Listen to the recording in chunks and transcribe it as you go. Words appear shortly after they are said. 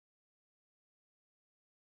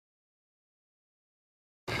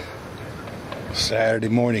Saturday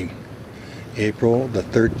morning, April the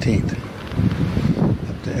 13th,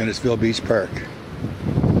 up to Ennisville Beach Park,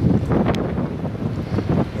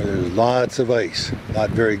 where there's lots of ice. Not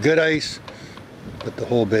very good ice, but the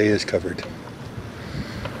whole bay is covered.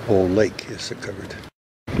 Whole lake is covered.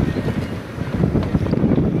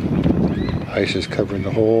 Ice is covering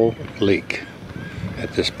the whole lake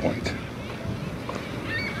at this point.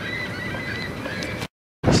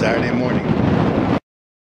 Saturday morning,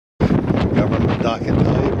 government dock in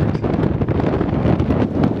Ballyhubert.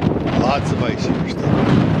 Lots of ice here still.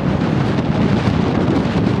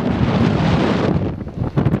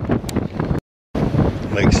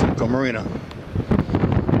 Lake Simcoe Marina,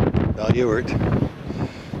 Ballyhubert.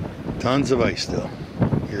 Tons of ice still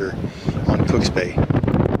here on Cooks Bay.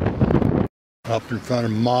 Up in front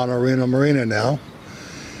of Monorino Marina now.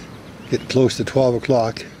 Getting close to 12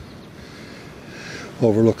 o'clock.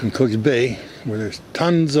 Overlooking Cooks Bay, where there's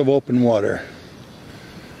tons of open water,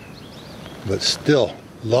 but still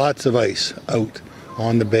lots of ice out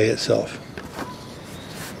on the bay itself.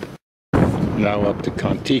 Now up to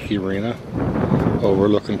Contiki Arena,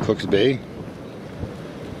 overlooking Cooks Bay.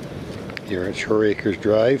 Here at Shore Acres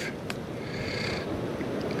Drive.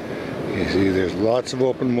 You see there's lots of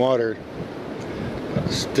open water, but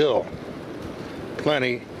still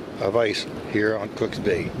plenty of ice here on Cooks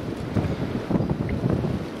Bay.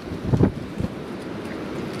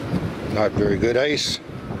 Not very good ice,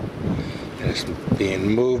 and it's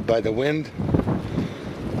being moved by the wind.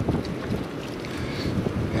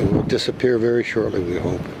 It will disappear very shortly, we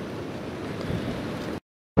hope.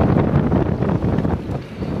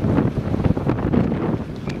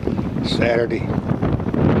 Saturday,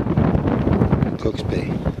 Cooks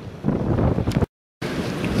Bay.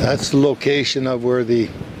 That's the location of where the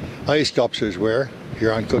ice sculptures were,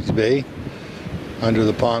 here on Cooks Bay, under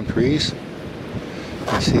the palm trees.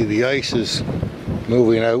 You see the ice is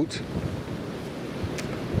moving out.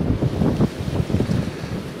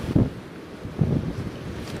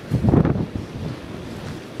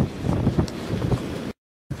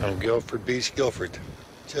 From Guilford Beach, Guilford,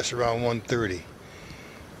 just around 1:30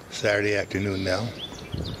 Saturday afternoon now.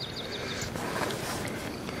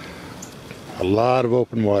 A lot of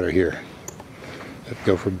open water here at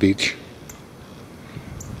Guilford Beach.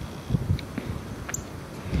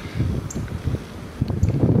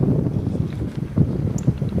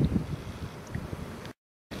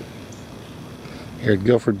 Here at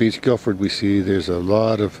Guilford Beach, Guilford, we see there's a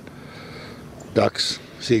lot of ducks,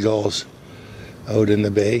 seagulls out in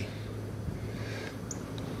the bay.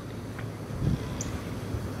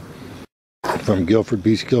 From Guilford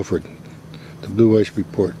Beach, Guilford, the Blue Ice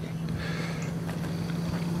Report.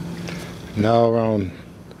 Now around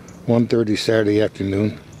 1:30 Saturday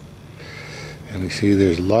afternoon, and we see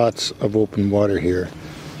there's lots of open water here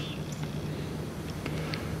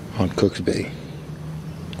on Cooks Bay.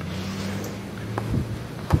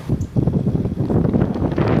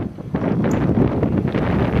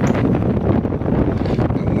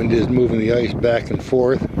 Is moving the ice back and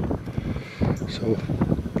forth, so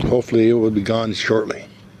hopefully it will be gone shortly.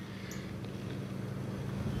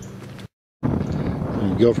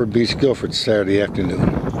 From Guilford Beach, Guilford, Saturday afternoon,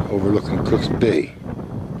 overlooking Cooks Bay.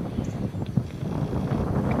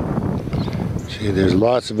 See, there's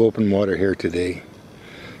lots of open water here today.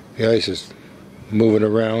 The ice is moving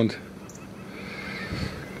around.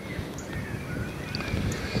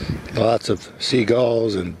 Lots of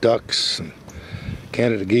seagulls and ducks and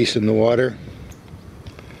Canada geese in the water.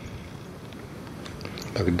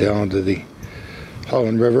 Looking down to the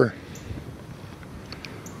Holland River.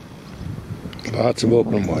 Lots of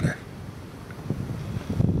open water.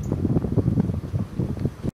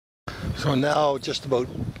 So now just about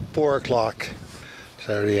 4 o'clock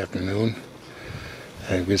Saturday afternoon,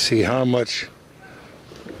 and you can see how much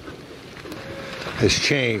has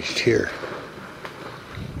changed here.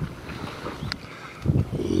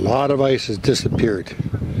 A lot of ice has disappeared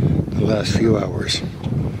in the last few hours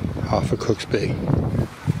off of Cooks Bay.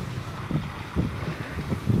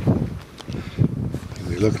 If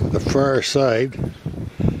we look at the far side,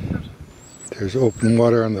 there's open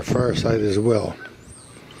water on the far side as well.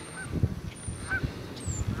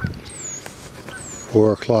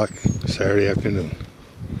 4 o'clock Saturday afternoon,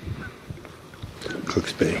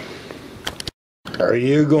 Cooks Bay. Are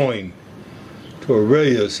you going to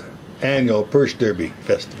Aurelia's annual Perch Derby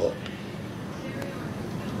Festival?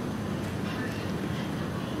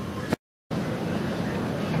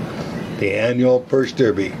 The annual Perch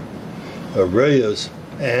Derby, Aurelia's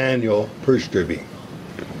annual Perch Derby.